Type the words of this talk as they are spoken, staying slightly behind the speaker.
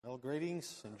Well,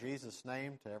 greetings in Jesus'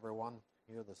 name to everyone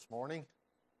here this morning.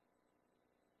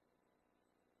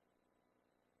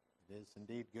 It is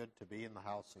indeed good to be in the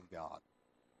house of God.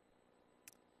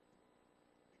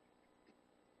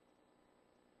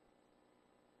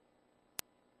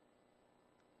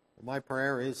 My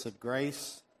prayer is that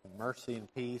grace and mercy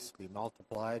and peace be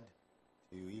multiplied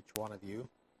to each one of you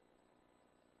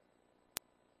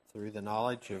through the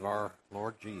knowledge of our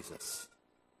Lord Jesus.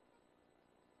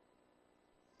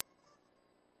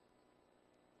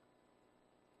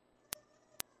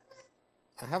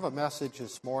 I have a message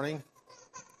this morning,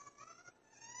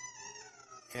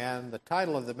 and the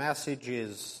title of the message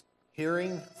is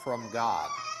Hearing from God.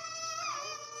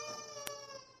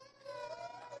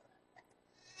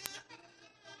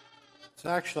 It's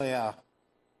actually a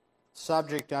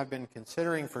subject I've been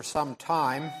considering for some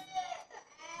time,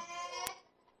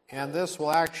 and this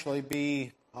will actually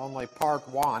be only part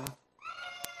one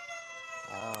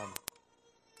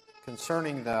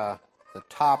concerning the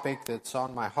topic that's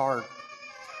on my heart,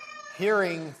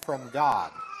 hearing from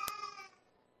God.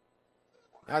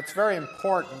 Now, it's very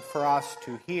important for us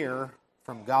to hear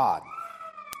from God.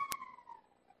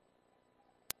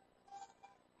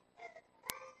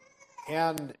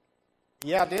 And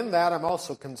yet in that, I'm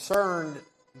also concerned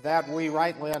that we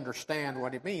rightly understand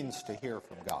what it means to hear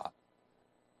from God.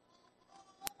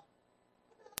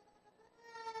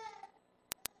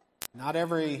 Not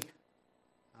every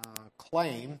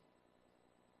claim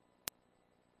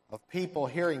of people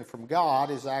hearing from God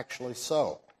is actually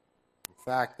so. In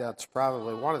fact, that's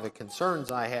probably one of the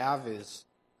concerns I have is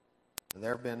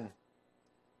there have been,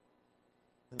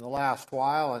 in the last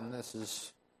while, and this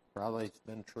has probably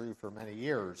been true for many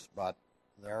years, but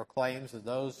there are claims of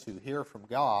those who hear from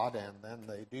God and then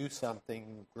they do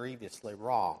something grievously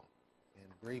wrong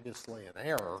and grievously in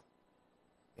error,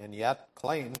 and yet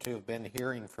claim to have been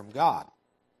hearing from God.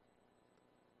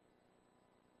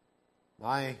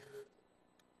 My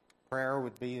prayer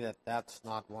would be that that's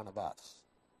not one of us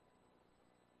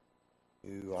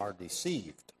who are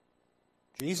deceived.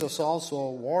 Jesus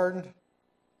also warned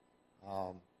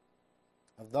of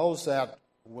those that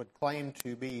would claim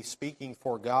to be speaking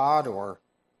for God,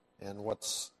 and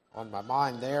what's on my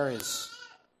mind there is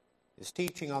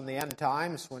teaching on the end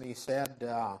times when he said,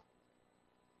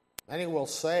 many will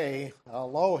say,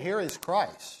 lo, here is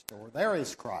Christ, or there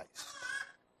is Christ,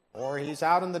 or he's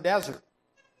out in the desert.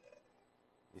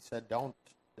 He said, don't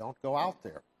go out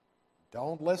there.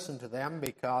 Don't listen to them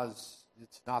because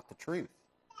it's not the truth.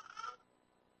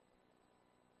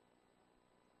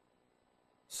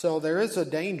 So there is a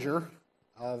danger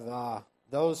of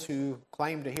those who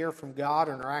claim to hear from God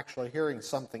and are actually hearing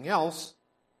something else.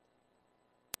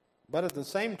 But at the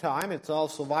same time, it's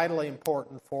also vitally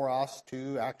important for us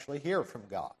to actually hear from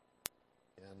God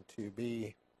and to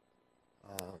be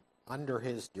under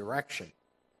his direction.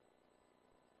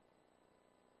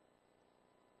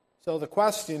 So the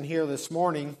question here this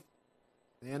morning,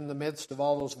 in the midst of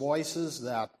all those voices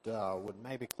that would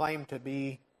maybe claim to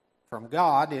be from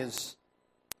God, is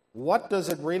what does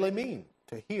it really mean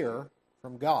to hear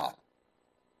from God?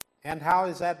 And how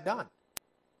is that done?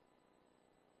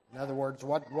 In other words,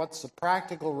 what's the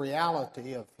practical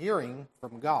reality of hearing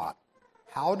from God?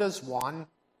 How does one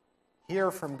hear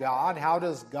from God? How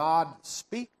does God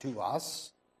speak to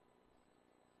us?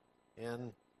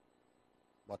 And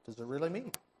what does it really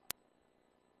mean?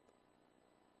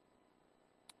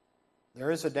 There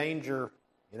is a danger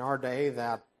in our day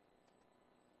that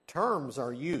terms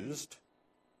are used,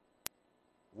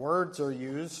 words are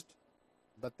used,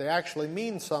 but they actually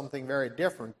mean something very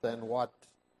different than what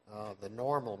the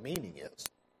normal meaning is.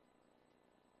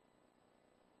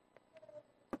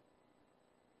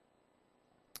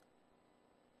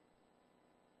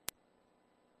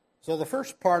 So the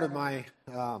first part of my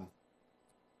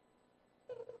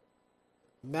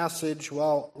message,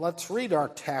 well, let's read our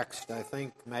text, I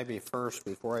think, maybe first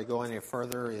before I go any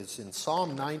further, is in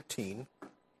Psalm 19.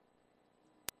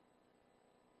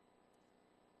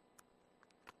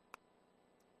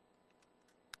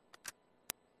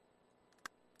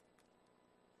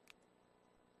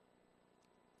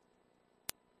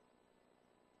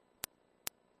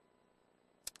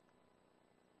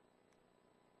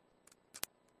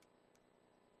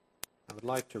 I would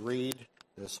like to read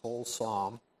this whole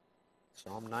psalm,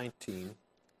 Psalm 19,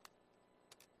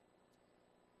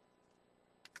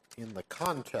 in the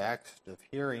context of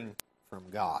hearing from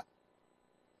God.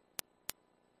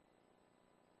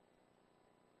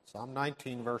 Psalm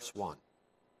 19, verse 1.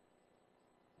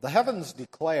 The heavens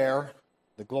declare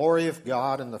the glory of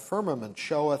God, and the firmament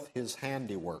showeth his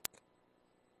handiwork.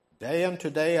 Day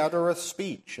unto day uttereth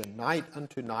speech, and night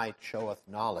unto night showeth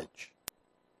knowledge.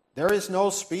 There is no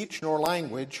speech nor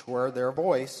language where their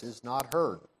voice is not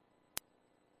heard.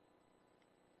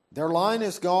 Their line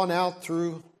has gone out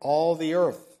through all the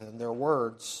earth, and their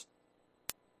words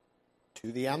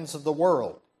to the ends of the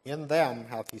world. In them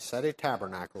hath he set a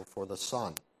tabernacle for the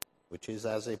sun, which is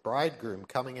as a bridegroom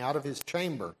coming out of his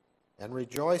chamber, and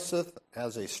rejoiceth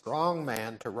as a strong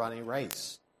man to run a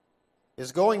race.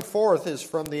 His going forth is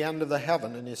from the end of the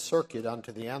heaven, and his circuit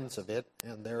unto the ends of it,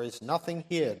 and there is nothing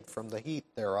hid from the heat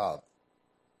thereof.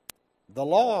 The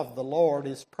law of the Lord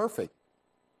is perfect,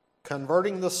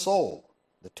 converting the soul.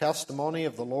 The testimony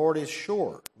of the Lord is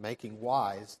sure, making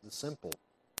wise the simple.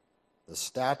 The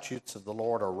statutes of the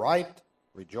Lord are right,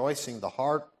 rejoicing the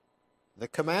heart. The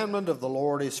commandment of the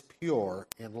Lord is pure,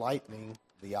 enlightening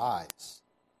the eyes.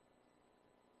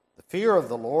 The fear of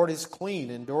the Lord is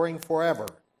clean, enduring forever.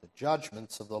 The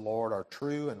judgments of the Lord are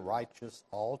true and righteous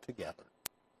altogether.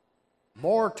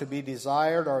 More to be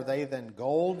desired are they than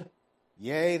gold,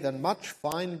 yea, than much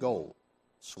fine gold,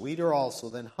 sweeter also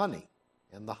than honey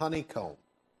and the honeycomb.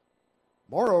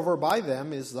 Moreover, by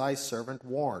them is thy servant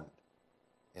warned,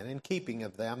 and in keeping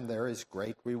of them there is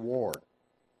great reward.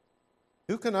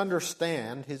 Who can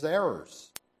understand his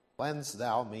errors? Cleanse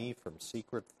thou me from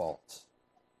secret faults.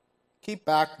 Keep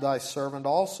back thy servant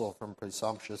also from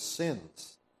presumptuous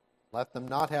sins. Let them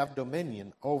not have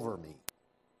dominion over me.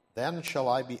 Then shall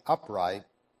I be upright,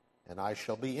 and I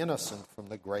shall be innocent from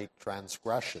the great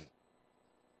transgression.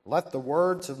 Let the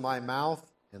words of my mouth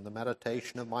and the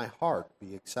meditation of my heart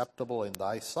be acceptable in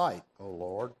thy sight, O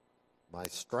Lord, my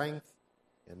strength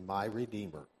and my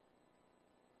Redeemer.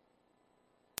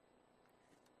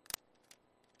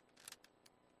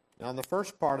 Now, in the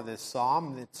first part of this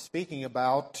psalm, it's speaking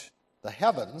about the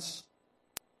heavens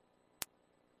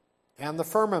and the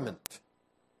firmament.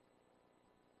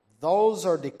 Those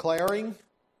are declaring,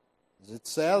 as it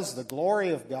says, the glory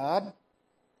of God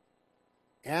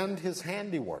and his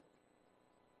handiwork.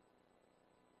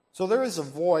 So there is a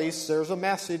voice, there's a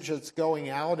message that's going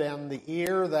out, and the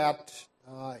ear that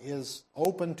is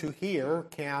open to hear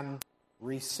can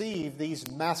receive these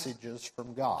messages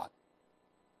from God.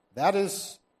 That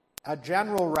is a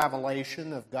general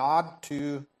revelation of God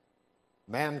to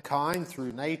mankind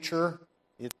through nature.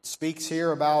 It speaks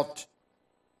here about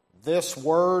this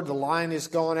word, the line is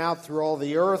going out through all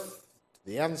the earth, to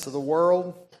the ends of the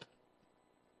world.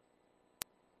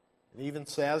 It even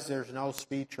says there's no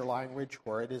speech or language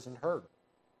where it isn't heard,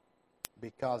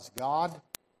 because God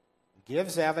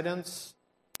gives evidence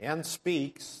and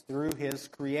speaks through his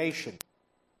creation.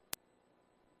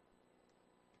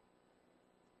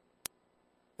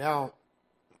 Now,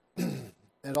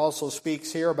 it also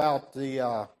speaks here about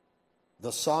the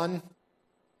sun.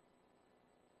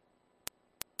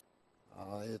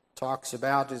 It talks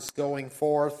about his going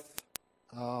forth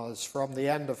is from the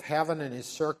end of heaven, and his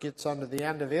circuits unto the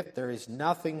end of it. There is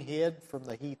nothing hid from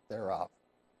the heat thereof.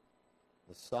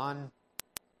 The sun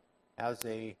has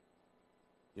a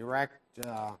direct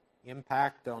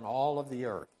impact on all of the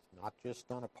earth, not just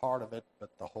on a part of it, but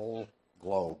the whole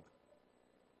globe.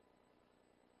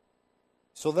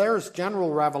 So there's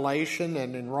general revelation,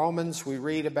 and in Romans we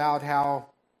read about how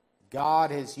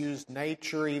God has used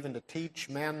nature even to teach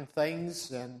men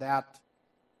things, and that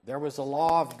there was a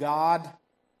law of God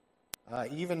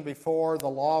even before the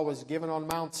law was given on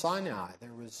Mount Sinai.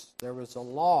 There was a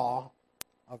law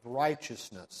of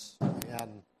righteousness,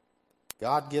 and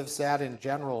God gives that in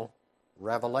general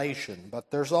revelation.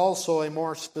 But there's also a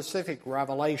more specific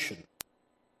revelation,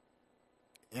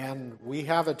 and we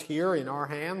have it here in our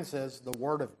hands as the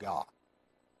Word of God,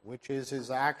 which is his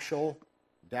actual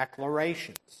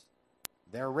declarations.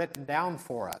 They're written down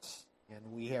for us,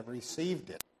 and we have received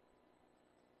it.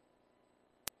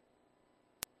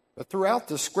 But throughout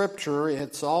the Scripture,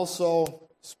 it's also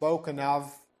spoken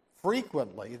of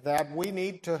frequently that we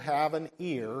need to have an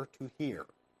ear to hear.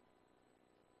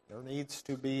 There needs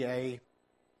to be a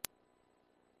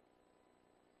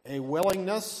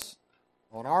willingness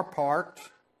on our part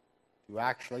to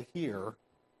actually hear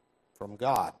from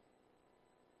God.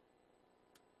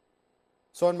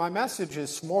 So in my message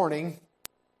this morning,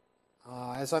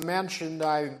 as I mentioned,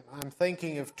 I'm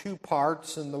thinking of two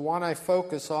parts, and the one I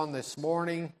focus on this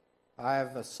morning, I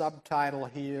have a subtitle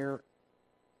here,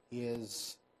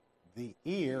 is The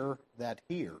Ear That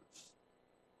Hears.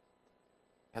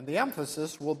 And the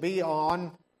emphasis will be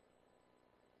on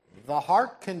the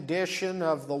heart condition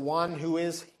of the one who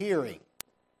is hearing.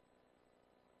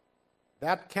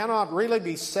 That cannot really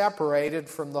be separated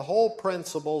from the whole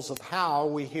principles of how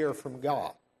we hear from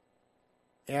God.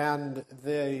 And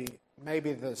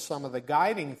some of the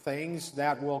guiding things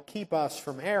that will keep us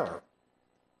from error.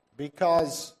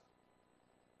 Because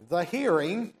the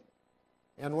hearing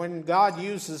And when God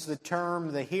uses the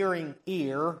term the hearing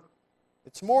ear,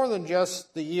 it's more than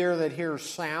just the ear that hears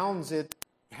sounds. It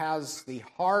has the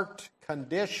heart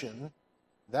condition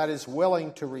that is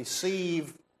willing to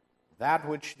receive that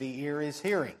which the ear is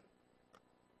hearing.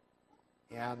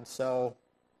 And so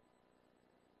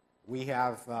we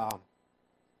have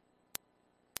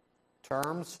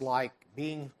terms like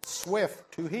being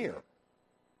swift to hear.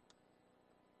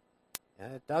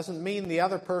 And it doesn't mean the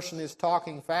other person is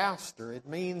talking faster. It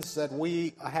means that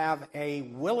we have a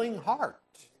willing heart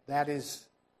that is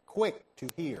quick to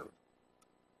hear.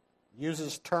 It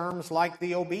uses terms like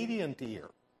the obedient ear.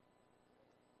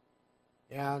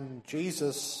 And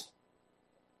Jesus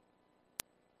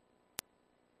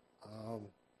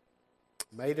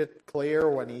made it clear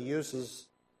when he uses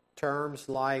terms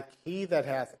like, "He that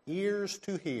hath ears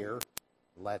to hear,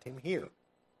 let him hear."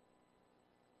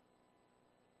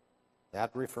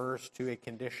 That refers to a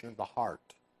condition of the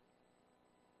heart.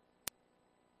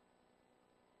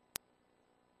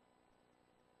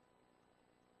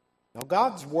 Now,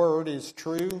 God's word is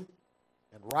true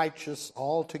and righteous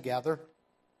altogether.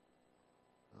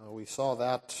 We saw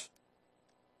that,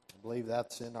 I believe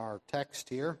that's in our text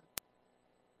here.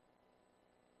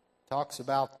 It talks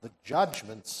about the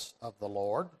judgments of the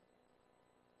Lord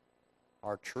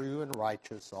are true and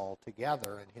righteous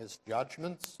altogether, and his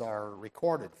judgments are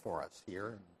recorded for us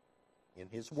here in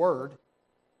his word.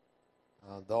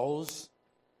 Those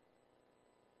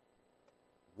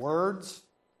words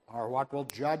are what will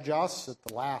judge us at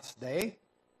the last day.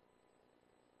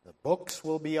 The books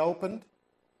will be opened,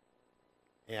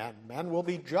 and men will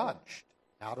be judged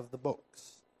out of the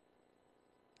books.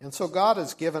 And so God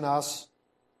has given us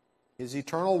his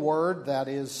eternal word that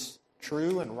is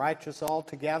true and righteous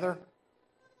altogether.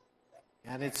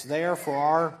 And it's there for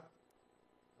our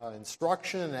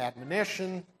instruction and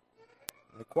admonition.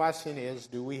 And the question is,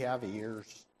 do we have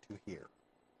ears to hear?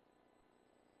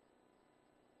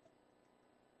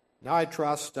 Now I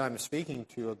trust I'm speaking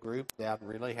to a group that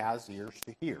really has ears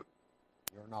to hear.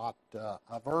 You're not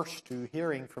averse to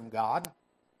hearing from God.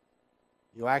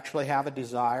 You actually have a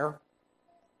desire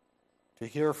to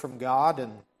hear from God,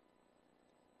 and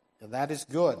that is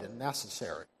good and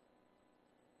necessary.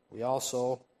 We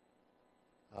also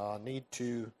need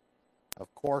to,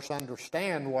 of course,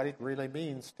 understand what it really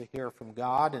means to hear from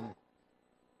God, and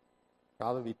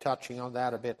probably be touching on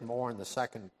that a bit more in the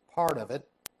second part of it.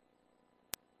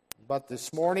 But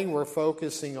this morning we're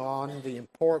focusing on the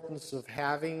importance of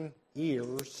having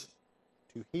ears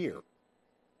to hear.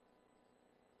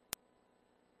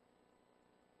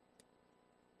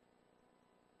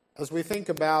 As we think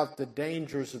about the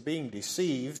dangers of being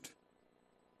deceived,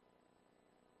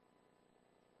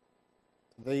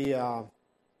 the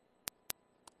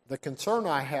concern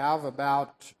I have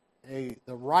about the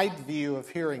right view of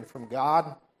hearing from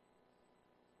God,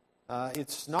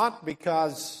 it's not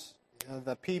because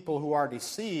the people who are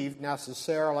deceived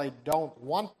necessarily don't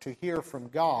want to hear from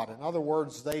God. In other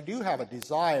words, they do have a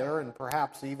desire and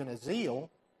perhaps even a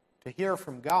zeal to hear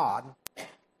from God,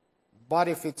 but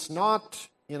if it's not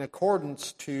in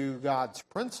accordance to God's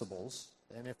principles,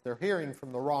 and if they're hearing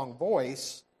from the wrong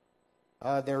voice,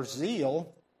 their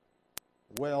zeal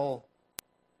will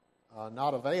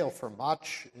not avail for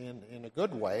much in a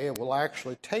good way. It will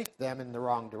actually take them in the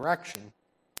wrong direction.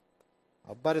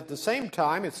 But at the same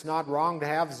time, it's not wrong to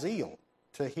have zeal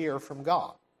to hear from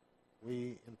God.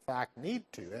 We, in fact, need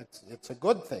to. It's a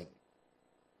good thing.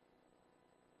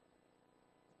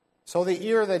 So the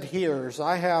ear that hears,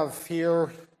 I have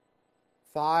here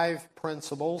 5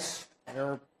 principles.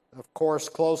 They're, of course,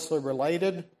 closely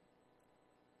related.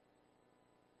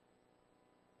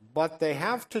 But they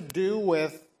have to do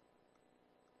with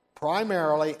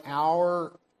primarily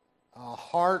our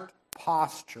heart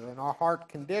posture and our heart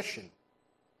condition.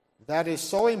 That is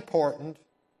so important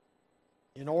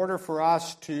in order for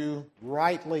us to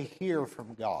rightly hear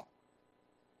from God.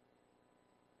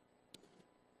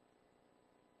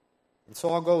 And so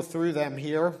I'll go through them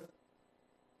here.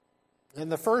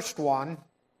 And the first one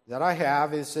that I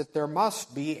have is that there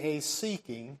must be a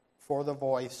seeking for the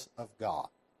voice of God.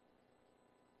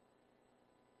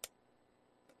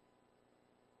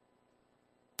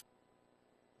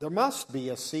 There must be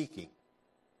a seeking.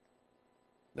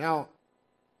 Now,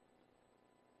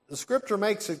 the Scripture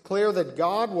makes it clear that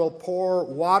God will pour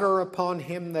water upon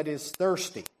him that is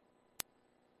thirsty.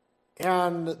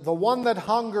 And the one that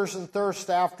hungers and thirsts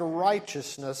after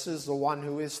righteousness is the one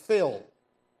who is filled.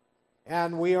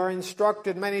 And we are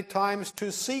instructed many times to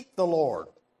seek the Lord.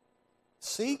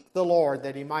 Seek the Lord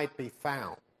that he might be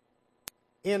found.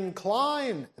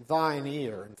 Incline thine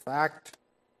ear. In fact,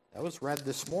 that was read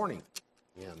this morning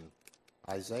in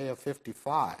Isaiah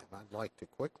 55. I'd like to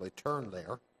quickly turn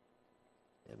there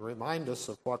and remind us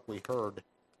of what we heard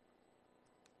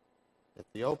at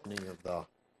the opening of the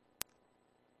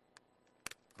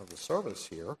service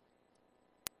here.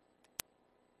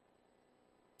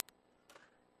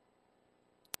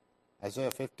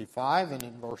 Isaiah 55, and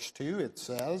in verse 2 it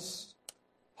says,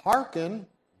 "Hearken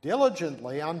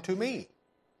diligently unto me."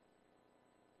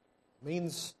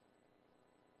 Means,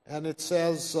 and it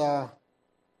says,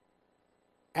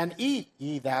 "And eat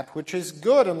ye that which is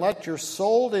good, and let your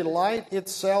soul delight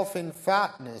itself in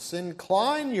fatness.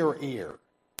 Incline your ear,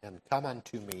 and come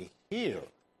unto me. Hear,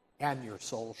 and your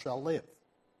soul shall live.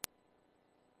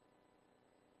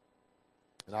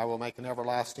 And I will make an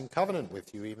everlasting covenant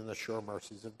with you, even the sure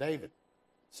mercies of David."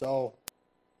 So,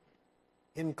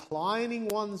 inclining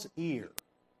one's ear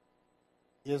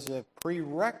is a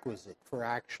prerequisite for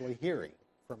actually hearing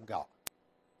from God.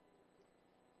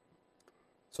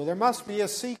 So there must be a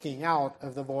seeking out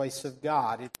of the voice of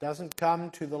God. It doesn't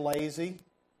come to the lazy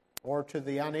or to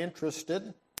the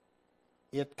uninterested.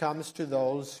 It comes to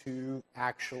those who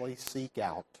actually seek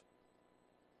out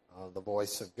the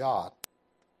voice of God.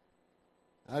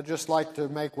 I'd just like to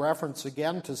make reference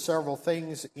again to several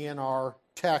things in our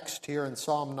text here in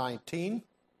Psalm 19,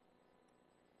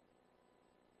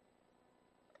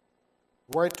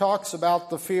 where it talks about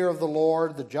the fear of the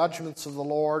Lord, the judgments of the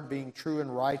Lord being true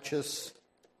and righteous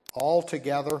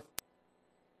altogether.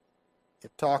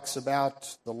 It talks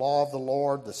about the law of the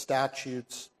Lord, the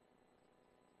statutes.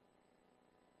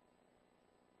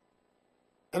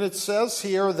 And it says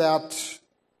here that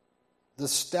the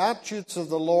statutes of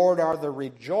the Lord are the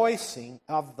rejoicing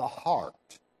of the heart.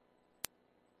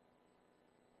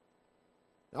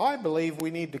 Now, I believe we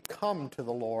need to come to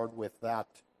the Lord with that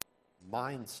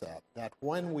mindset, that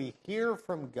when we hear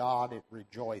from God, it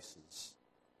rejoices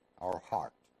our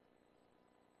heart.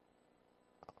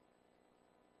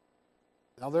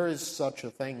 Now, there is such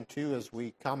a thing, too, as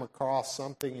we come across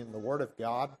something in the Word of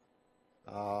God,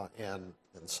 and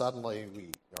suddenly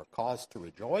we are caused to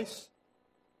rejoice.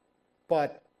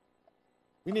 But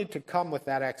we need to come with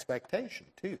that expectation,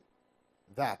 too,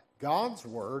 that God's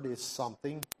Word is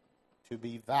something to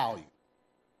be valued.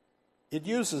 It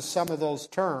uses some of those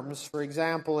terms. For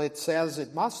example, it says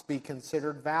it must be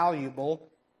considered valuable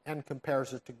and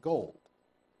compares it to gold.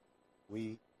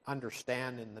 We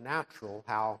understand in the natural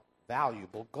how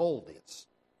valuable gold is.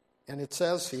 And it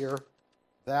says here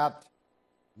that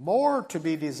more to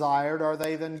be desired are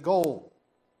they than gold.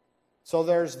 So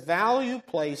there's value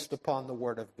placed upon the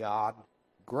Word of God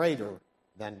greater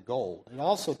than gold. It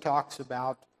also talks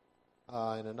about,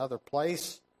 in another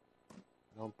place,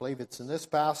 I don't believe it's in this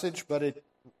passage, but it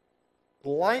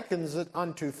likens it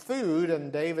unto food,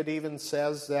 and David even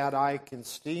says that I can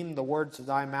esteem the words of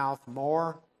thy mouth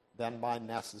more than my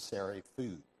necessary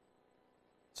food.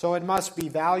 So it must be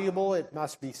valuable, it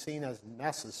must be seen as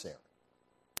necessary.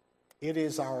 It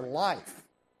is our life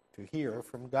to hear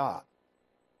from God.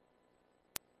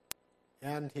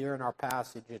 And here in our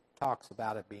passage it talks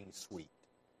about it being sweet.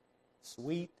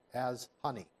 Sweet as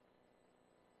honey.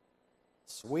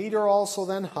 Sweeter also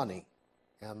than honey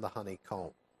and the honeycomb.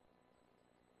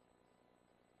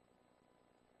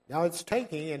 Now it's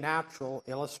taking a natural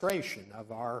illustration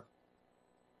of our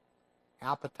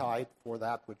appetite for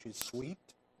that which is sweet,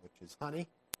 which is honey.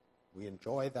 We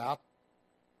enjoy that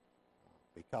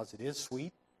because it is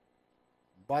sweet.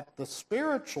 But the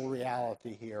spiritual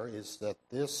reality here is that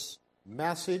this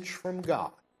message from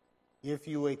God, if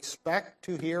you expect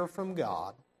to hear from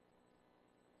God,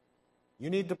 you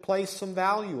need to place some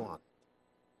value on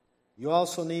it. You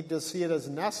also need to see it as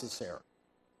necessary.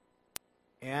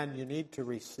 And you need to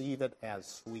receive it as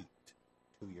sweet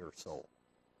to your soul.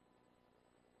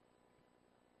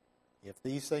 If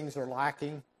these things are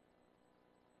lacking,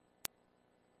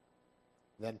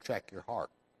 then check your heart.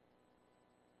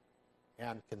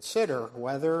 And consider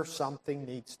whether something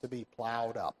needs to be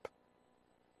plowed up.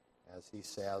 As he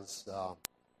says, to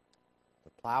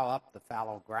plow up the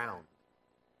fallow ground.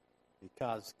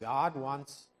 Because God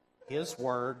wants His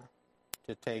Word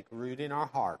to take root in our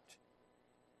heart.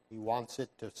 He wants it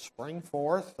to spring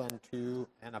forth unto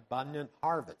an abundant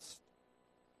harvest.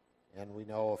 And we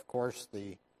know, of course,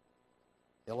 the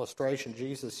illustration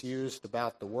Jesus used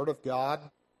about the Word of God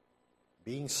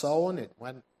being sown. It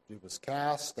was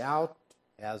cast out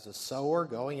as a sower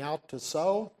going out to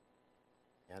sow,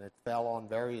 and it fell on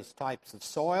various types of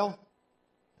soil,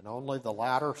 and only the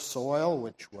latter soil,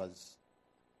 which was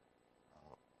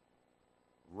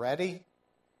ready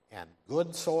and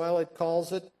good soil, it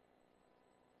calls it,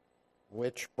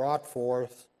 which brought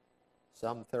forth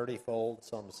some 30-fold,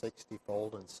 some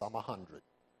 60-fold, and some 100.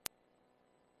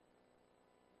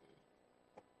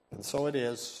 And so it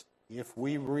is, if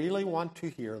we really want to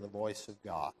hear the voice of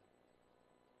God,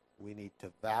 we need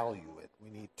to value it. We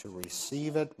need to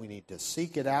receive it. We need to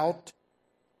seek it out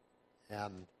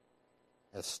and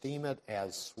esteem it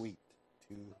as sweet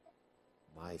to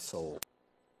my soul.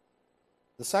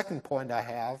 The second point I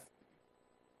have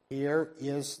here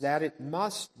is that it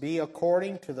must be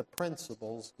according to the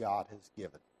principles God has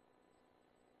given.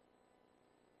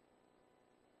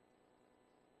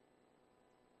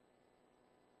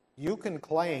 You can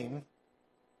claim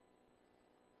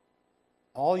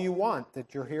all you want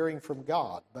that you're hearing from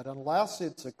God, but unless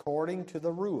it's according to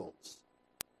the rules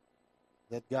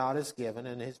that God has given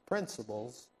and His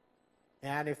principles,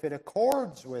 and if it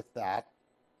accords with that,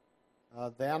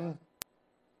 then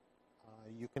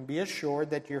you can be assured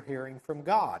that you're hearing from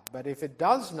God. But if it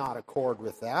does not accord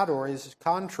with that, or is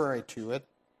contrary to it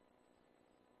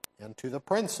and to the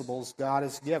principles God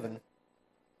has given,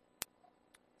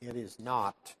 it is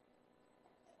not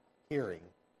hearing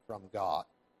from God.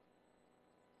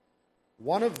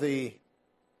 One of the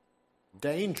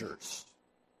dangers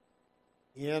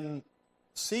in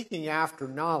seeking after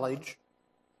knowledge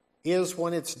is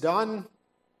when it's done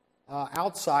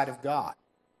outside of God.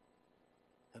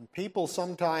 And people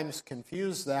sometimes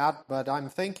confuse that, but I'm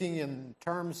thinking in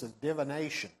terms of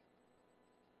divination.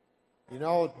 You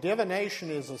know, divination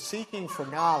is a seeking for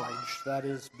knowledge that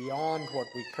is beyond what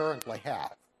we currently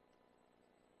have.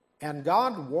 And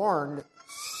God warned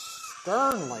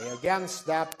sternly against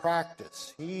that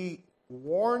practice. He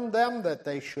warned them that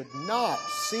they should not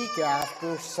seek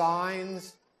after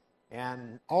signs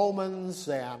and omens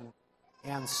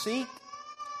and seek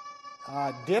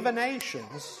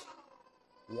divinations.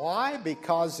 Why?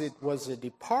 Because it was a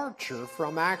departure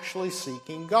from actually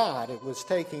seeking God. It was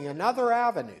taking another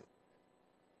avenue.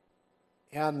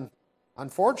 And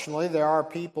unfortunately, there are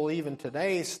people even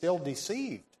today still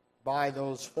deceived by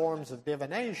those forms of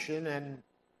divination and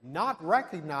not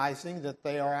recognizing that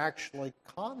they are actually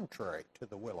contrary to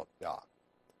the will of God.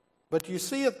 But you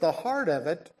see, at the heart of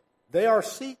it, they are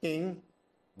seeking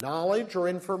knowledge or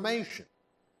information.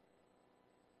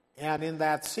 And in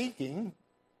that seeking,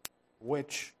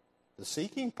 which the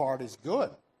seeking part is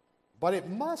good, but it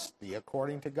must be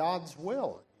according to God's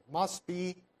will. It must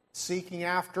be seeking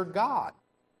after God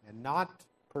and not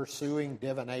pursuing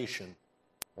divination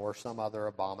or some other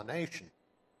abomination.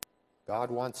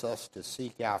 God wants us to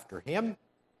seek after Him,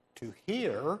 to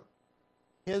hear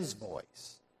His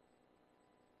voice.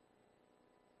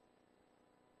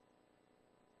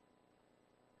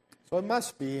 So it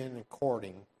must be in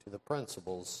according to the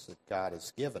principles that God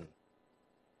has given.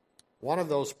 One of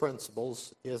those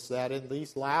principles is that in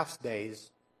these last days,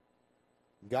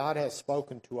 God has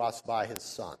spoken to us by His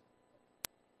Son.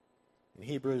 In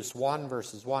Hebrews 1,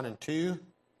 verses 1 and 2,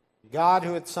 God,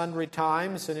 who at sundry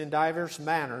times and in divers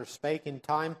manners spake in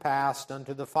time past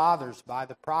unto the fathers by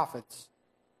the prophets,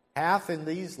 hath in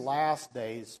these last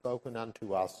days spoken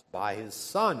unto us by His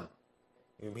Son,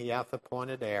 whom He hath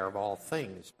appointed heir of all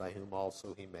things, by whom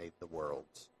also He made the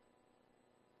worlds.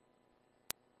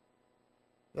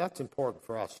 That's important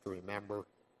for us to remember,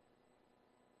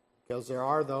 because there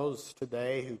are those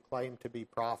today who claim to be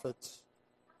prophets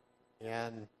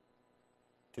and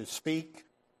to speak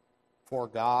for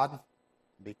God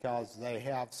because they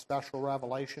have special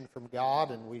revelation from God,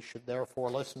 and we should therefore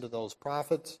listen to those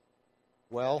prophets.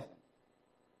 Well,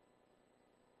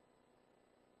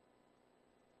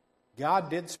 God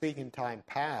did speak in time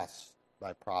past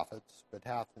by prophets, but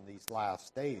hath in these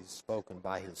last days spoken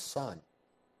by His Son.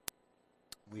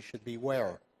 We should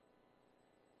beware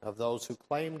of those who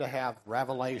claim to have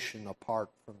revelation apart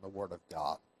from the Word of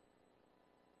God.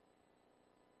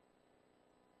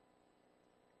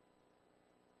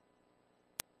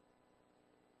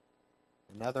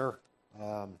 Another,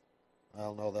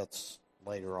 that's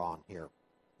later on here.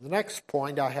 The next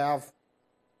point I have,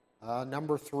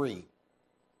 number 3.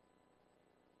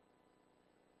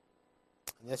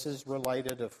 And this is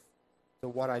related to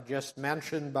what I just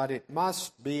mentioned, but it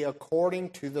must be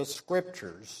according to the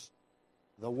Scriptures,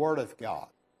 the Word of God.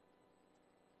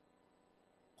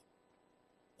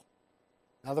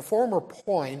 Now, the former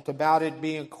point about it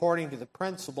being according to the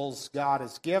principles God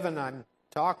has given, I'm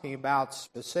talking about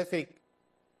specific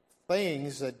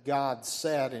things that God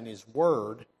said in His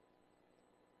Word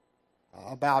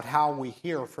about how we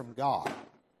hear from God.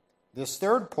 This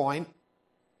third point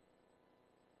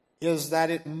is that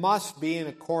it must be in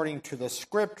according to the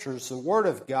Scriptures, the Word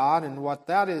of God, and what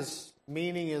that is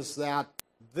meaning is that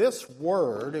this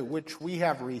Word which we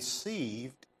have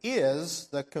received is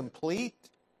the complete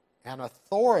and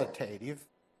authoritative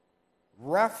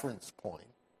reference point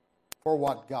for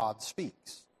what God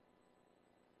speaks.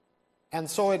 And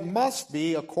so it must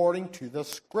be according to the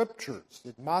Scriptures.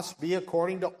 It must be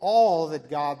according to all that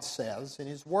God says in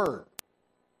His Word,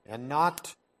 and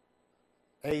not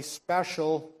a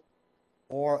special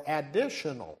or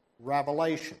additional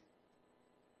revelation.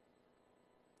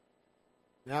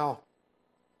 Now,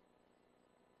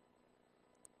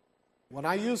 when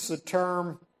I use the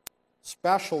term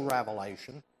special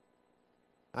revelation,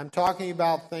 I'm talking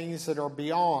about things that are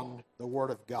beyond the Word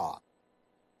of God.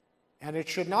 And it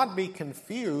should not be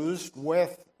confused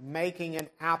with making an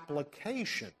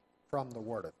application from the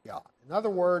Word of God. In other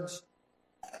words,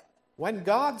 when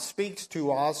God speaks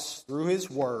to us through His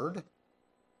Word,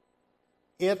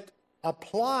 it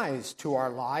applies to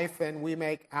our life and we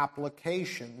make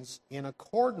applications in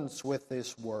accordance with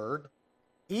this Word,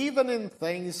 even in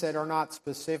things that are not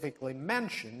specifically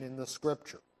mentioned in the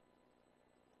Scripture.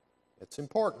 It's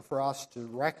important for us to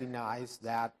recognize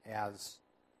that as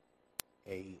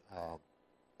a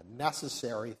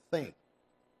necessary thing.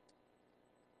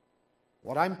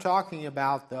 What I'm talking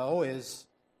about, though, is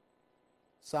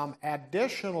some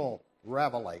additional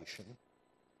revelation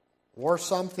or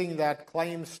something that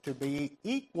claims to be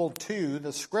equal to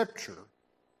the Scripture.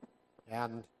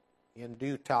 And in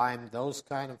due time, those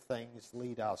kind of things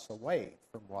lead us away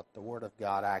from what the Word of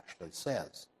God actually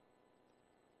says.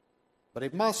 But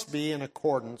it must be in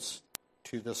accordance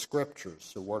to the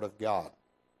Scriptures, the Word of God.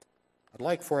 I'd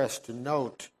like for us to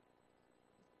note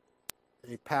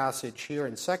a passage here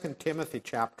in 2 Timothy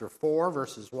chapter 4,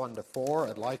 verses 1 to 4.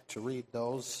 I'd like to read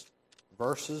those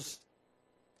verses.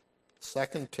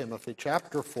 2 Timothy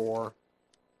chapter 4,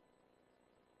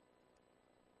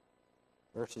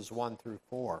 verses 1 through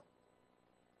 4.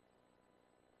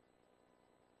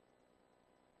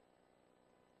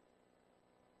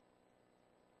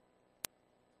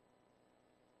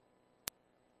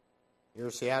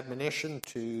 Here's the admonition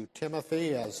to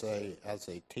Timothy as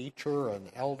a teacher, an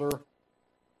elder.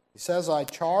 He says, I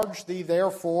charge thee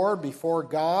therefore before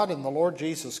God and the Lord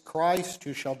Jesus Christ,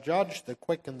 who shall judge the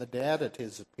quick and the dead at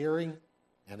His appearing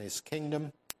and His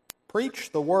kingdom.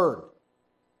 Preach the word.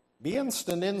 Be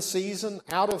instant in season,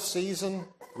 out of season,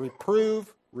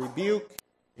 reprove, rebuke,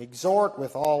 exhort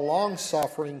with all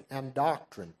longsuffering and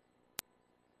doctrine.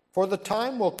 For the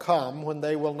time will come when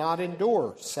they will not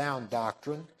endure sound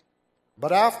doctrine,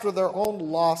 but after their own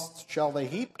lusts shall they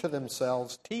heap to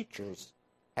themselves teachers,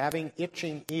 having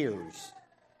itching ears.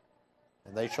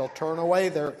 And they shall turn away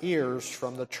their ears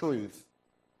from the truth,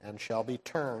 and shall be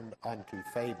turned unto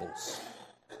fables.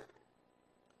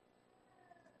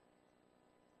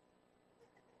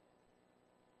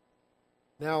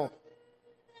 Now,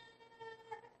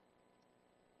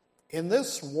 in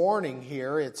this warning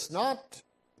here, it's not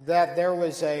that there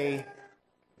was a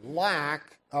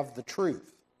lack of the truth.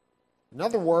 In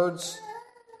other words,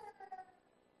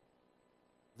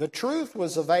 the truth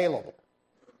was available,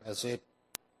 as it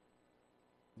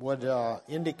would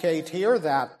indicate here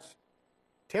that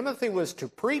Timothy was to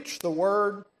preach the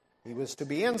word, he was to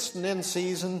be instant in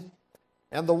season,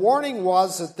 and the warning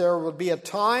was that there would be a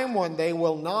time when they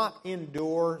will not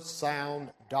endure sound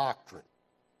doctrine.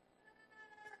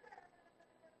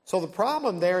 So the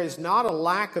problem there is not a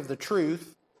lack of the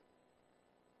truth,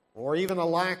 or even a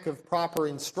lack of proper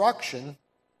instruction,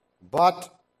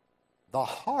 but the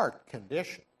heart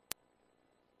condition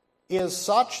is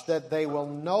such that they will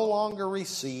no longer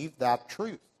receive that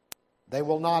truth. They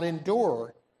will not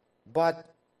endure,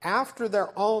 but after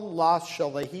their own lust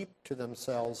shall they heap to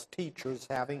themselves teachers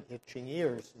having itching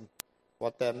ears. And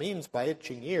what that means by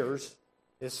itching ears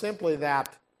is simply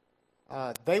that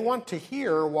they want to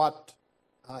hear what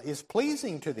is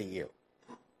pleasing to the ear.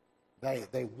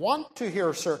 They want to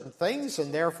hear certain things,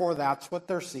 and therefore that's what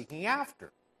they're seeking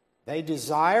after. They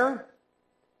desire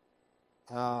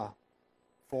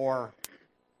for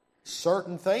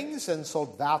certain things, and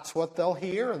so that's what they'll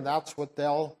hear, and that's what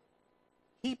they'll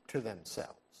heap to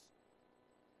themselves.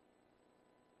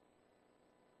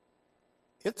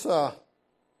 It's a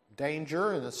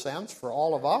danger, in a sense, for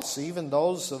all of us, even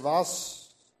those of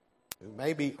us who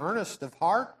may be earnest of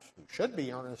heart, who should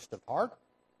be earnest of heart.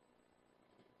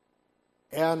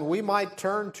 And we might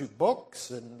turn to books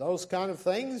and those kind of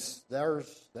things.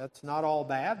 That's not all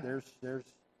bad. There's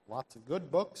lots of good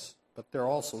books, but there are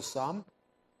also some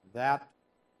that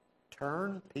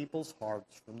turn people's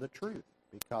hearts from the truth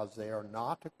because they are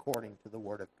not according to the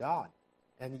Word of God.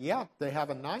 And yet they have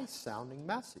a nice sounding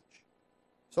message.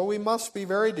 So we must be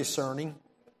very discerning,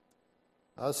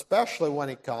 especially when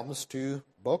it comes to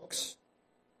books.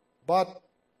 But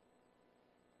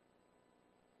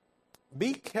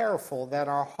be careful that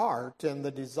our heart and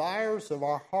the desires of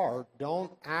our heart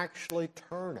don't actually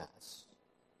turn us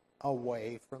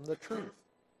away from the truth.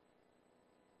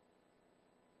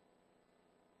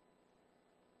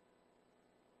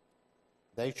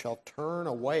 they shall turn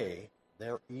away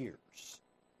their ears.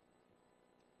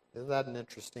 Isn't that an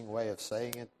interesting way of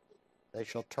saying it? They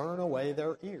shall turn away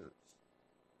their ears.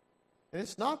 And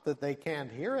it's not that they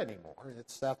can't hear anymore.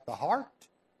 It's that the heart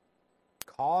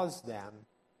caused them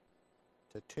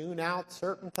to tune out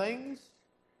certain things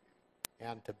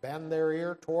and to bend their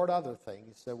ear toward other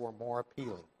things that were more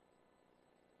appealing.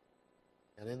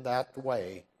 And in that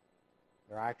way,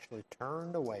 they're actually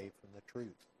turned away from the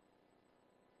truth.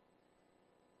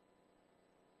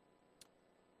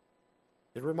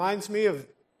 It reminds me of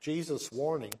Jesus'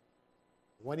 warning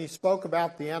when he spoke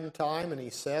about the end time, and he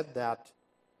said that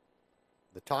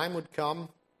the time would come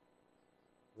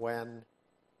when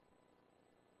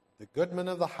the goodman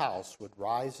of the house would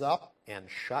rise up and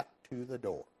shut to the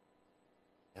door.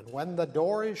 And when the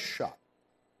door is shut,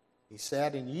 he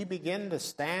said, and ye begin to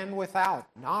stand without,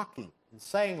 knocking, and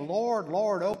saying, Lord,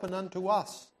 Lord, open unto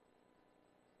us.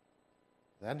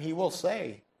 Then he will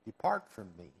say, depart from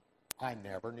me, I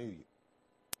never knew you.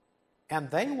 And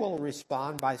they will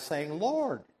respond by saying,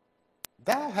 Lord,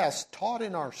 thou hast taught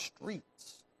in our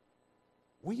streets.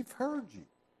 We've heard you.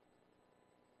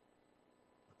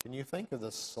 Can you think of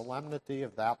the solemnity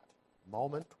of that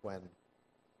moment when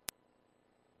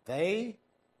they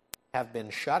have been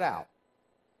shut out?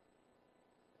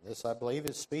 This, I believe,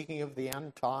 is speaking of the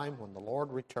end time when the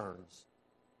Lord returns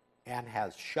and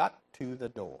has shut to the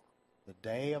door. The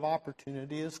day of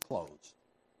opportunity is closed.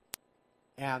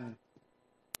 And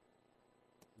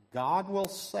God will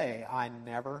say, I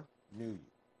never knew you.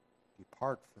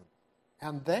 Depart from me.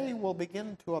 And they will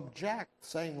begin to object,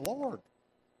 saying, Lord,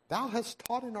 thou hast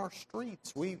taught in our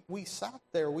streets. We sat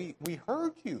there. We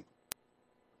heard you.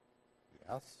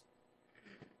 Yes.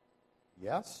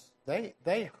 Yes.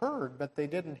 They heard, but they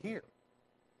didn't hear,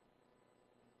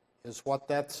 is what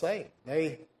that's saying.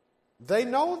 They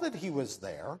know that he was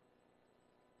there,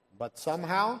 but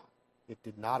somehow it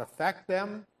did not affect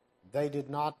them. They did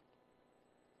not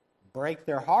break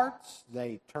their hearts.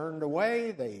 They turned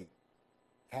away. They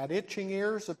had itching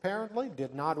ears, apparently,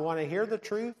 did not want to hear the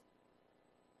truth.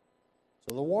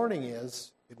 So the warning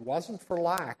is, it wasn't for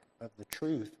lack of the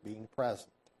truth being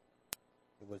present.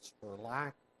 It was for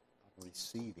lack of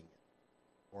receiving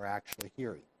it or actually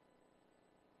hearing.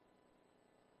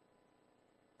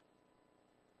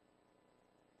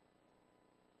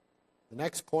 The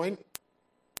next point,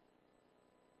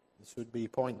 this would be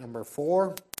point number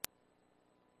 4,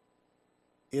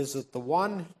 is that the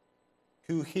one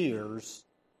who hears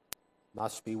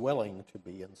must be willing to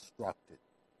be instructed.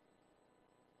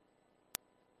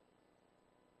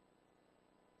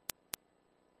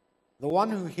 The one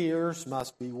who hears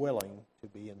must be willing to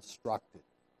be instructed.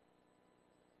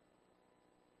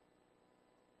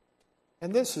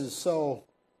 And this is so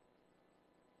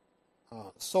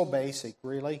basic,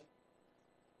 really.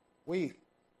 We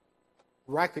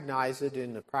recognize it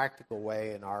in a practical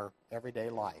way in our everyday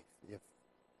life.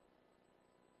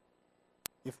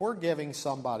 If we're giving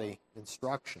somebody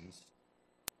instructions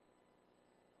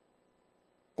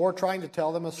or trying to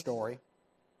tell them a story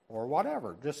or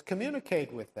whatever, just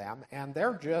communicate with them, and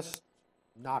they're just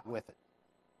not with it.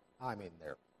 I mean,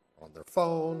 they're on their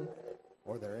phone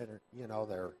or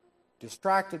they're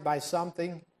distracted by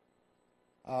something.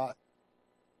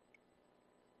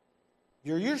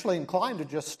 You're usually inclined to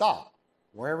just stop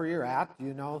wherever you're at.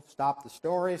 Stop the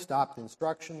story, stop the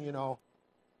instruction.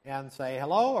 And say,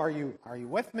 hello, are you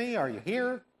with me? Are you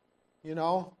here?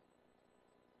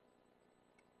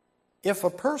 If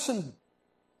a person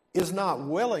is not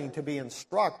willing to be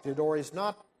instructed or is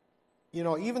not,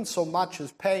 even so much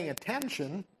as paying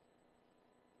attention,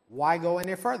 why go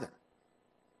any further?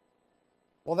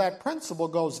 Well, that principle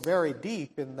goes very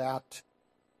deep in that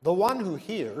the one who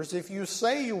hears, if you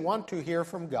say you want to hear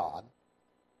from God,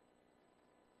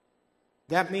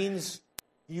 that means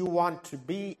you want to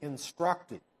be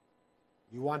instructed.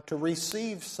 You want to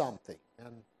receive something.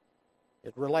 And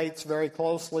it relates very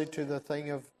closely to the thing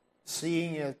of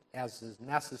seeing it as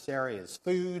necessary as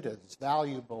food, as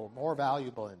valuable, more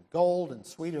valuable than gold and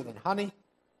sweeter than honey.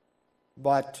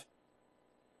 But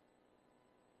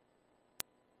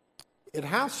it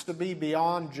has to be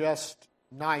beyond just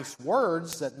nice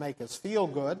words that make us feel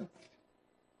good.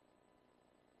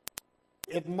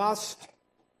 It must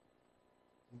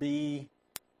be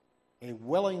a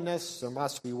willingness, there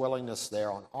must be willingness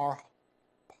there on our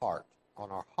heart,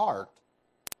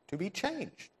 to be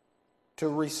changed, to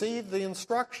receive the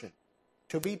instruction,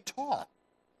 to be taught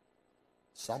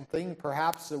something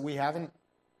perhaps that we haven't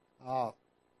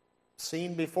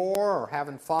seen before or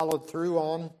haven't followed through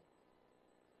on.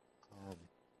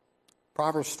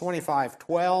 Proverbs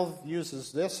 25:12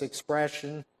 uses this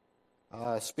expression,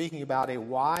 speaking about a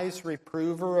wise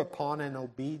reprover upon an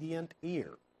obedient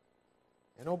ear.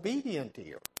 An obedient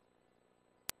ear.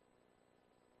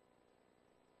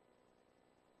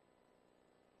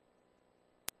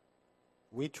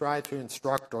 We try to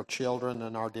instruct our children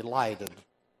and are delighted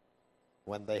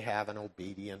when they have an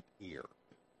obedient ear.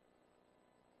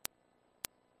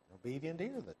 An obedient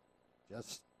ear that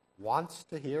just wants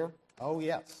to hear, oh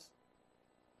yes,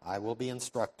 I will be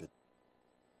instructed.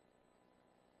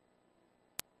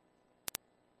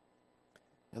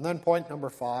 And then point number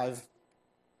 5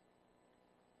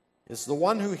 is the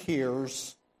one who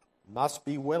hears must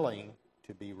be willing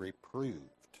to be reproved.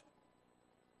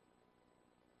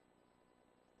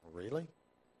 Really?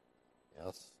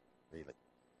 Yes, really.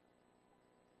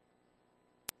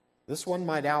 This one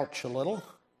might ouch a little,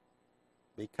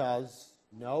 because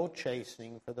no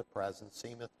chastening for the present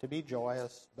seemeth to be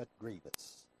joyous, but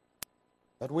grievous.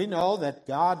 But we know that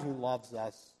God who loves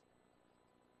us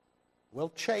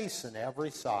will chasten every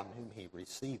son whom he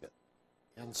receiveth.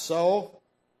 And so,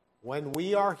 when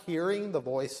we are hearing the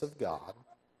voice of God,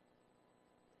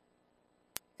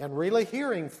 and really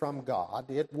hearing from God,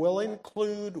 it will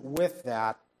include with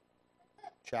that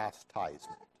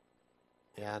chastisement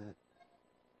and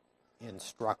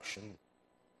instruction,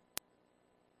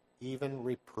 even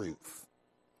reproof.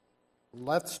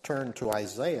 Let's turn to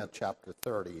Isaiah chapter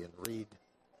 30 and read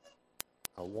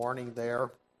a warning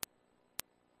there.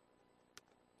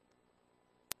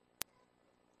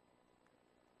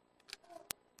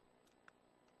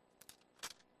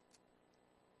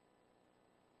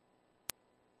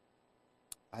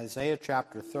 Isaiah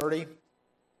chapter 30.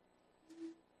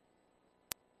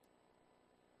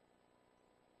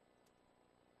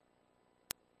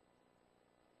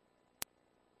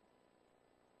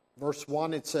 Verse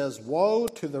 1, it says, Woe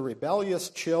to the rebellious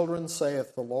children,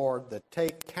 saith the Lord, that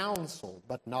take counsel,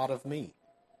 but not of me,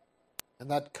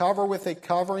 and that cover with a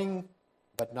covering,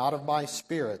 but not of my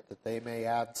spirit, that they may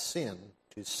add sin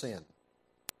to sin.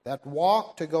 That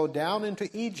walk to go down into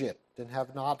Egypt, and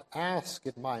have not asked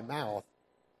at my mouth,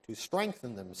 to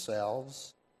strengthen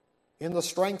themselves in the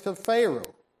strength of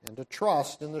Pharaoh, and to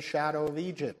trust in the shadow of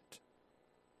Egypt.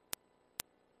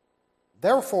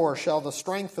 Therefore shall the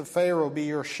strength of Pharaoh be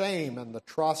your shame, and the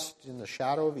trust in the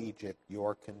shadow of Egypt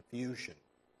your confusion.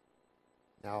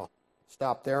 Now,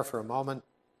 stop there for a moment.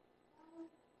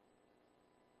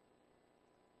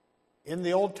 In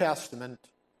the Old Testament,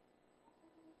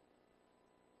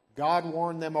 God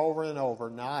warned them over and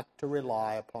over not to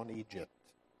rely upon Egypt.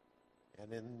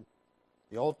 And in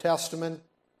the Old Testament,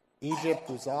 Egypt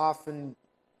was often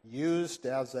used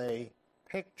as a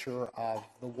picture of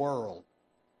the world,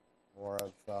 or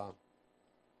of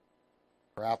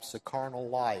perhaps a carnal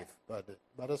life,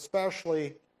 but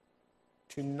especially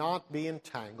to not be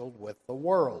entangled with the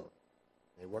world.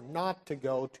 They were not to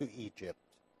go to Egypt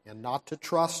and not to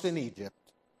trust in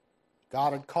Egypt.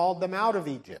 God had called them out of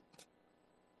Egypt.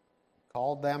 He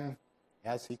called them,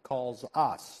 as he calls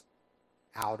us,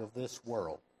 out of this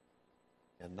world,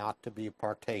 and not to be a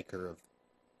partaker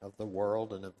of the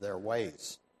world and of their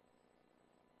ways.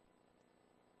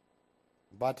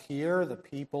 But here the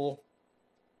people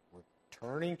were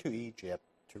turning to Egypt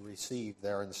to receive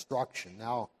their instruction.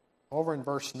 Now, over in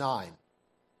verse 9, it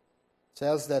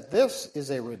says that this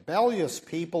is a rebellious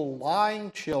people,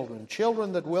 lying children,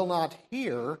 children that will not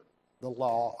hear the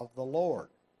law of the Lord,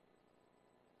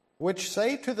 which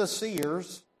say to the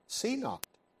seers, See not,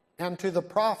 and to the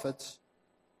prophets,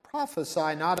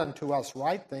 Prophesy not unto us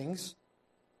right things,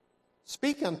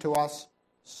 speak unto us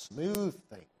smooth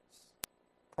things,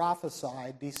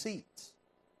 prophesy deceits.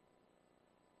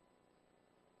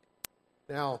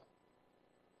 Now,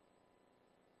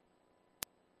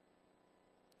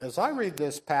 as I read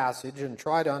this passage and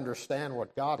try to understand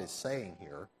what God is saying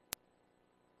here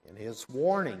in his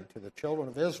warning to the children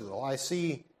of Israel, I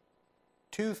see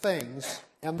two things,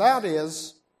 and that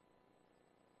is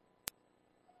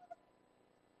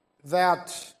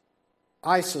that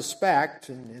I suspect,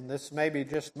 and this may be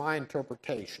just my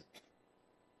interpretation,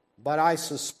 but I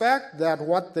suspect that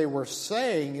what they were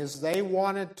saying is they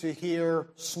wanted to hear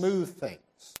smooth things.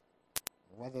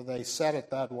 Whether they said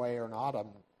it that way or not, I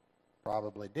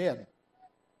probably did.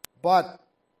 But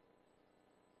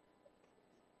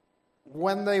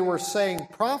when they were saying,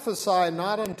 Prophesy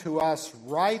not unto us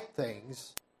right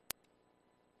things,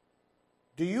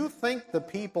 do you think the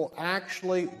people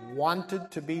actually wanted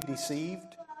to be deceived?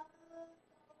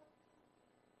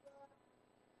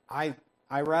 I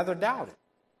rather doubt it.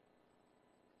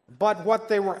 But what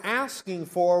they were asking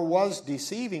for was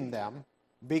deceiving them,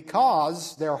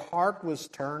 because their heart was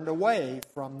turned away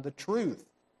from the truth.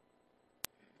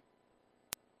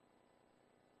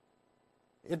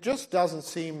 It just doesn't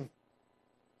seem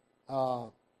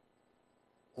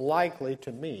likely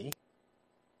to me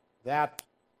that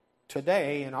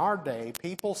today, in our day,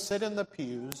 people sit in the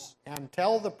pews and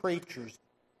tell the preachers,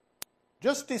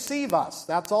 just deceive us.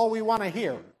 That's all we want to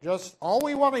hear. Just all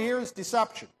we want to hear is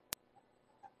deception.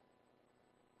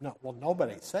 No, well,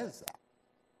 nobody says that.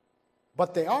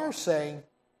 But they are saying,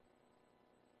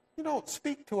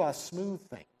 speak to us smooth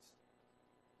things.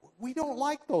 We don't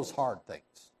like those hard things.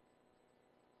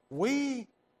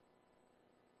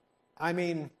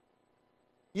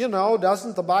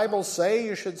 Doesn't the Bible say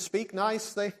you should speak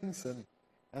nice things?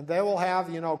 And they will have,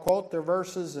 quote their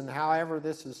verses and however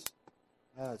this is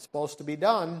supposed to be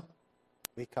done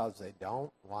because they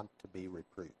don't want to be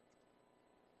reproved.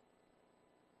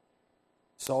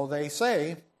 So they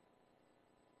say,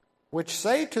 which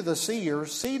say to the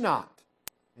seers, see not,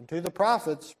 and to the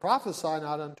prophets, prophesy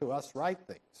not unto us right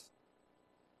things.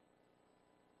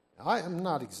 I am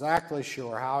not exactly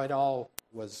sure how it all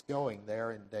was going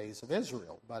there in days of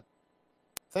Israel, but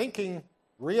thinking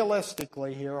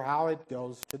realistically here how it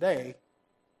goes today,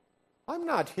 I'm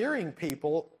not hearing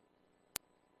people,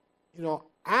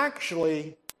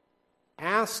 actually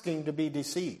asking to be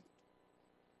deceived.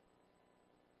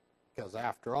 Because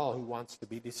after all, who wants to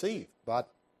be deceived? But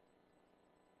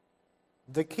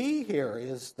the key here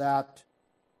is that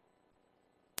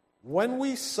when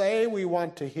we say we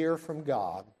want to hear from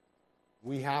God,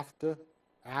 we have to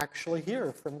actually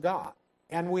hear from God.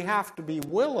 And we have to be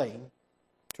willing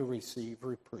to receive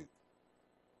reproof.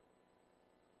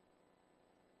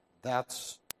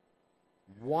 That's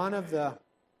one of the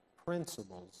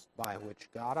principles by which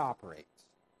God operates.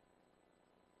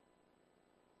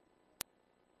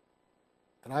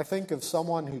 And I think of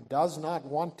someone who does not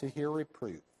want to hear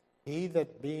reproof. He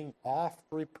that being oft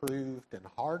reproved and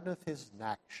hardeneth his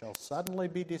neck shall suddenly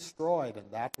be destroyed, and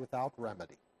that without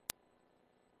remedy.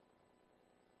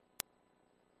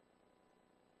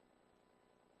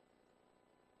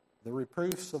 The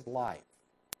reproofs of life.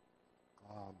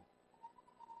 Not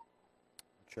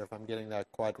sure if I'm getting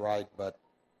that quite right, but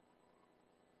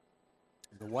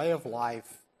the way of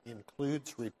life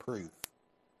includes reproof.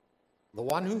 The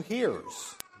one who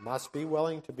hears must be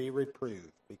willing to be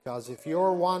reproved, because if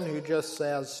you're one who just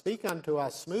says, speak unto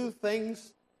us smooth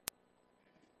things,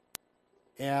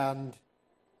 and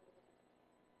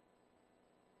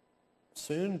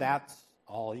soon that's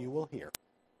all you will hear,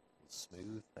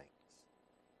 smooth things.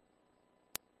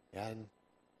 And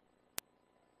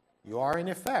you are in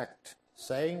effect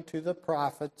saying to the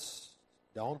prophets,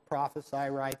 don't prophesy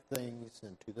right things,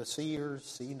 and to the seers,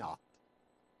 see not.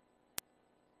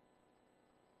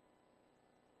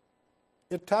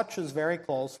 It touches very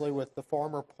closely with the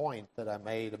former point that I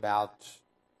made about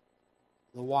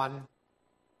the one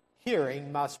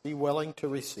hearing must be willing to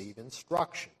receive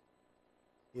instruction.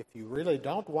 If you really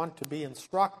don't want to be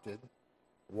instructed,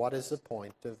 what is the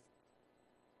point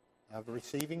of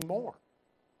receiving more?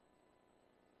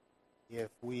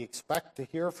 If we expect to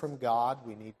hear from God,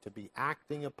 we need to be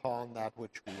acting upon that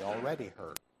which we already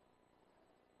heard.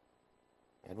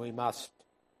 And we must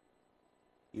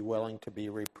be willing to be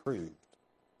reproved.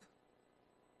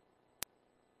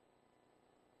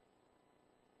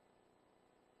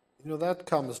 That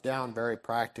comes down very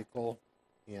practical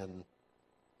in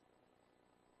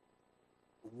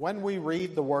when we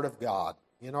read the Word of God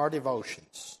in our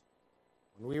devotions.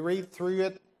 When we read through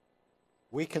it,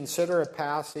 we consider a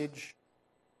passage.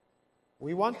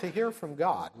 We want to hear from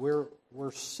God. We're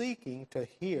seeking to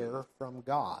hear from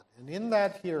God. And in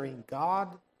that hearing,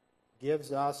 God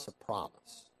gives us a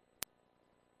promise.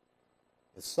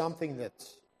 It's something that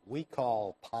we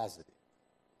call positive.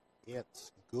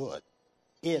 It's good.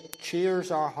 It cheers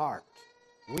our heart.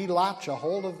 We latch a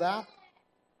hold of that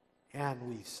and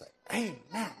we say,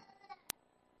 amen.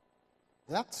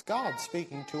 That's God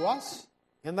speaking to us,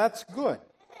 and that's good.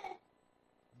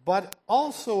 But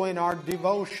also in our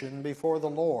devotion before the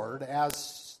Lord,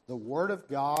 as the Word of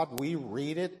God, we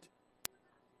read it.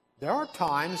 There are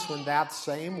times when that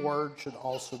same Word should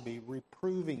also be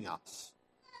reproving us.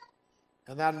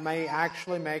 And that may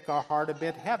actually make our heart a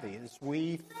bit heavy as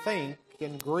we think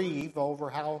and grieve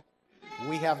over how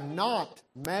we have not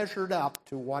measured up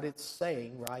to what it's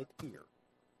saying right here.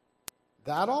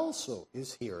 That also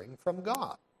is hearing from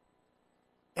God.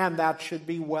 And that should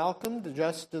be welcomed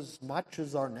just as much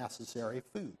as our necessary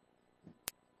food.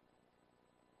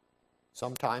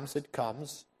 Sometimes it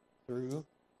comes through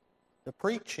the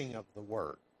preaching of the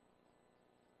Word.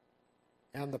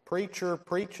 And the preacher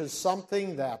preaches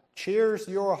something that cheers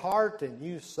your heart, and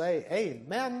you say,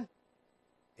 amen.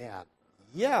 And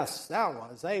yes, that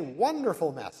was a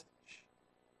wonderful message.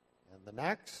 And the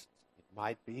next, it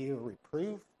might be a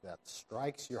reproof that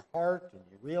strikes your heart and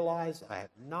you realize, I have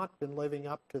not been living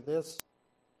up to this.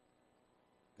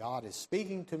 God is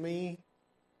speaking to me,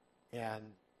 and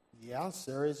yes,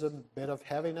 there is a bit of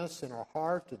heaviness in our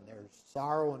heart, and there's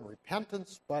sorrow and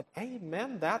repentance, but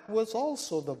amen, that was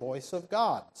also the voice of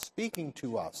God speaking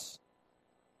to us.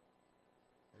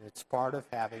 And it's part of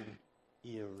having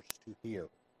ears to hear.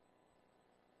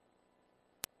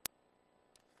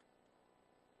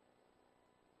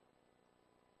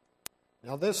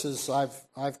 Now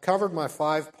I've covered my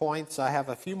 5 points. I have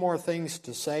a few more things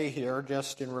to say here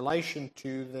just in relation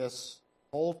to this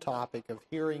whole topic of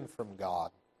hearing from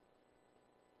God.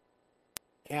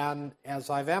 And as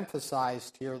I've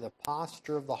emphasized here, the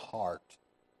posture of the heart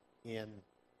in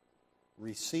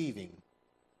receiving,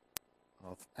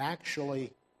 of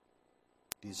actually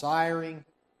desiring,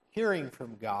 hearing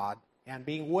from God, and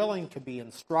being willing to be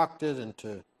instructed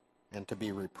and to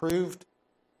be reproved.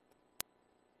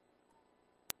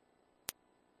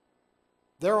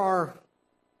 There are,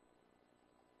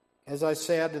 as I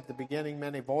said at the beginning,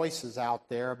 many voices out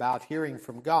there about hearing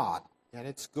from God. And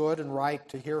it's good and right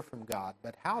to hear from God.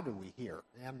 But how do we hear?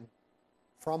 And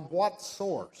from what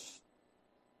source?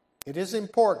 It is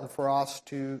important for us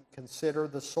to consider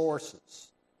the sources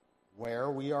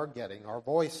where we are getting our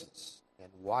voices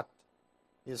and what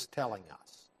is telling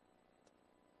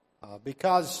us.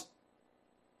 Because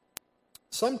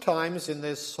sometimes in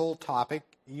this whole topic,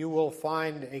 you will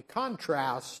find a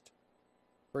contrast,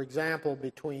 for example,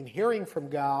 between hearing from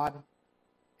God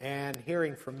and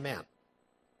hearing from men,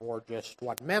 or just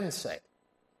what men say.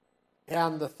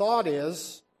 And the thought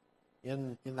is,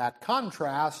 in that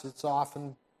contrast, it's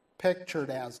often pictured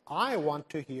as, I want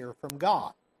to hear from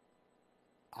God.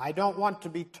 I don't want to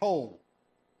be told.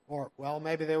 Or, well,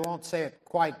 maybe they won't say it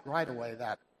quite right away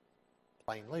that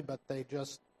plainly, but they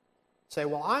just say,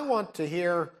 well, I don't want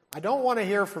to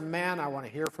hear from man, I want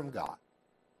to hear from God.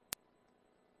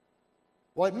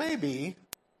 Well, it may be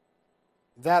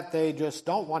that they just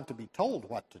don't want to be told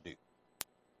what to do.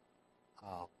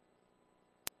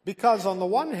 Because on the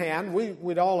one hand,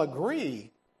 we'd all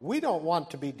agree, we don't want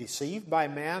to be deceived by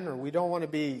men, or we don't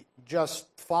want to just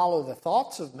follow the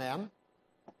thoughts of men.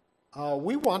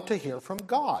 We want to hear from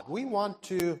God. We want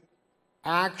to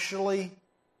actually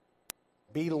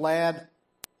be led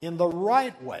in the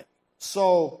right way.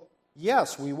 So,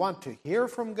 yes, we want to hear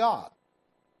from God.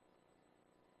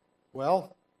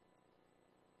 Well,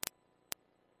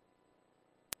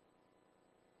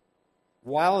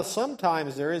 while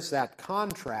sometimes there is that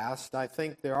contrast, I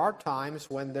think there are times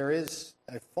when there is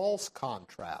a false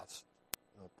contrast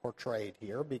portrayed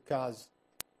here, because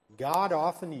God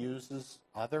often uses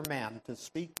other men to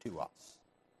speak to us.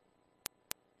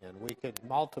 And we could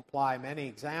multiply many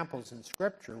examples in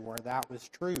Scripture where that was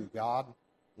true. God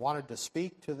wanted to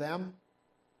speak to them,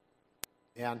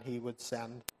 and He would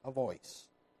send a voice.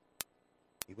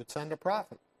 He would send a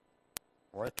prophet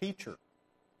or a teacher.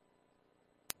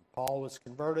 When Paul was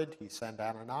converted, he sent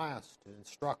Ananias to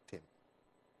instruct him.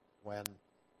 When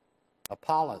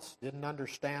Apollos didn't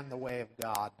understand the way of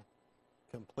God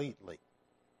completely,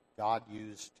 God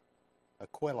used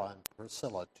Aquila and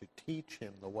Priscilla to teach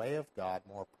him the way of God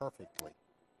more perfectly.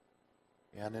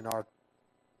 And in our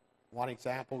one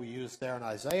example we used there in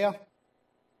Isaiah,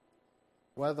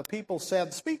 where the people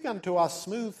said, speak unto us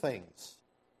smooth things.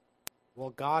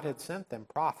 Well, God had sent them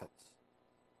prophets.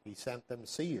 He sent them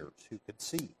seers who could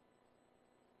see.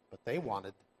 But they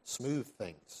wanted smooth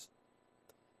things.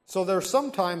 So there's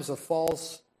sometimes a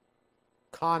false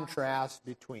contrast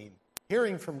between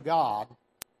hearing from God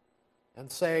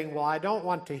and saying, well, I don't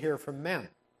want to hear from men.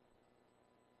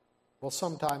 Well,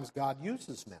 sometimes God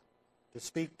uses men to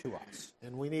speak to us.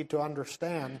 And we need to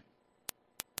understand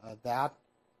that.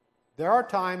 There are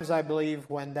times, I believe,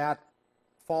 when that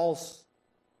false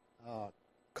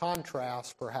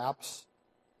contrast, perhaps,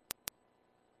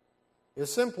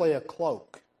 is simply a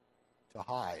cloak to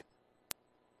hide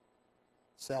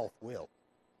self-will.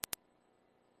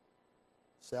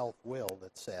 Self-will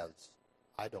that says,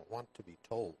 I don't want to be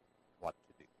told what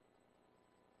to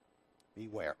do.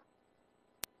 Beware.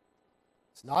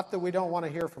 It's not that we don't want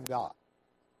to hear from God.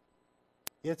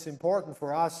 It's important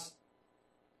for us,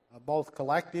 both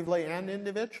collectively and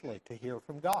individually, to hear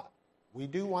from God. We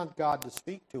do want God to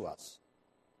speak to us.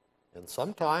 And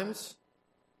sometimes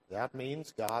that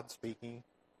means God speaking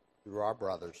through our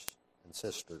brothers and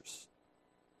sisters.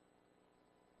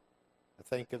 I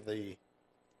think of the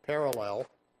parallel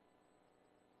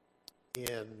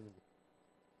in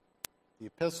the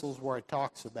epistles where it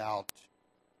talks about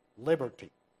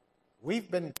liberty.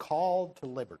 We've been called to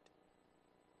liberty.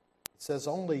 It says,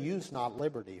 only use not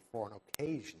liberty for an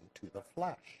occasion to the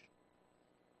flesh,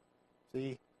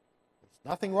 See, there's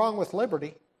nothing wrong with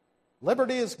liberty.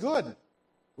 Liberty is good.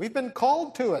 We've been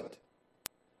called to it.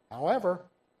 However,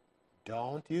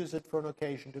 don't use it for an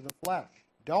occasion to the flesh.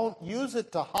 Don't use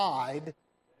it to hide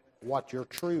what your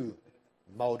true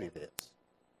motive is.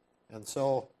 And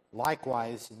so,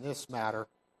 likewise, in this matter,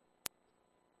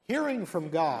 hearing from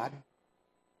God,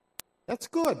 that's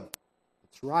good.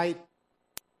 It's right.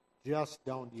 Just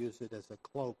don't use it as a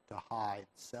cloak to hide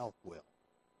self-will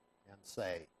and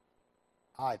say,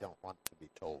 I don't want to be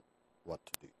told what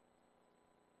to do.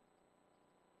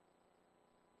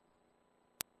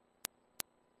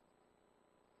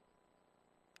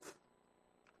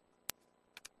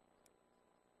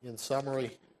 In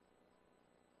summary,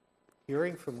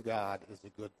 hearing from God is a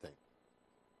good thing.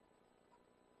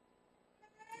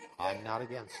 I'm not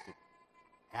against it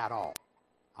at all.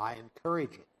 I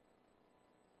encourage it.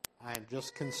 I am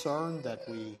just concerned that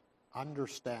we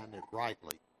understand it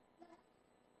rightly.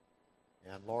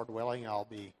 And Lord willing, I'll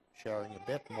be sharing a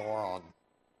bit more on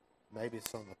maybe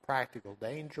some of the practical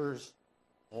dangers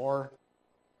or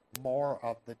more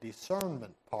of the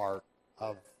discernment part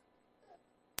of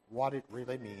what it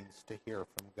really means to hear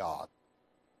from God.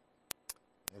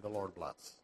 May the Lord bless.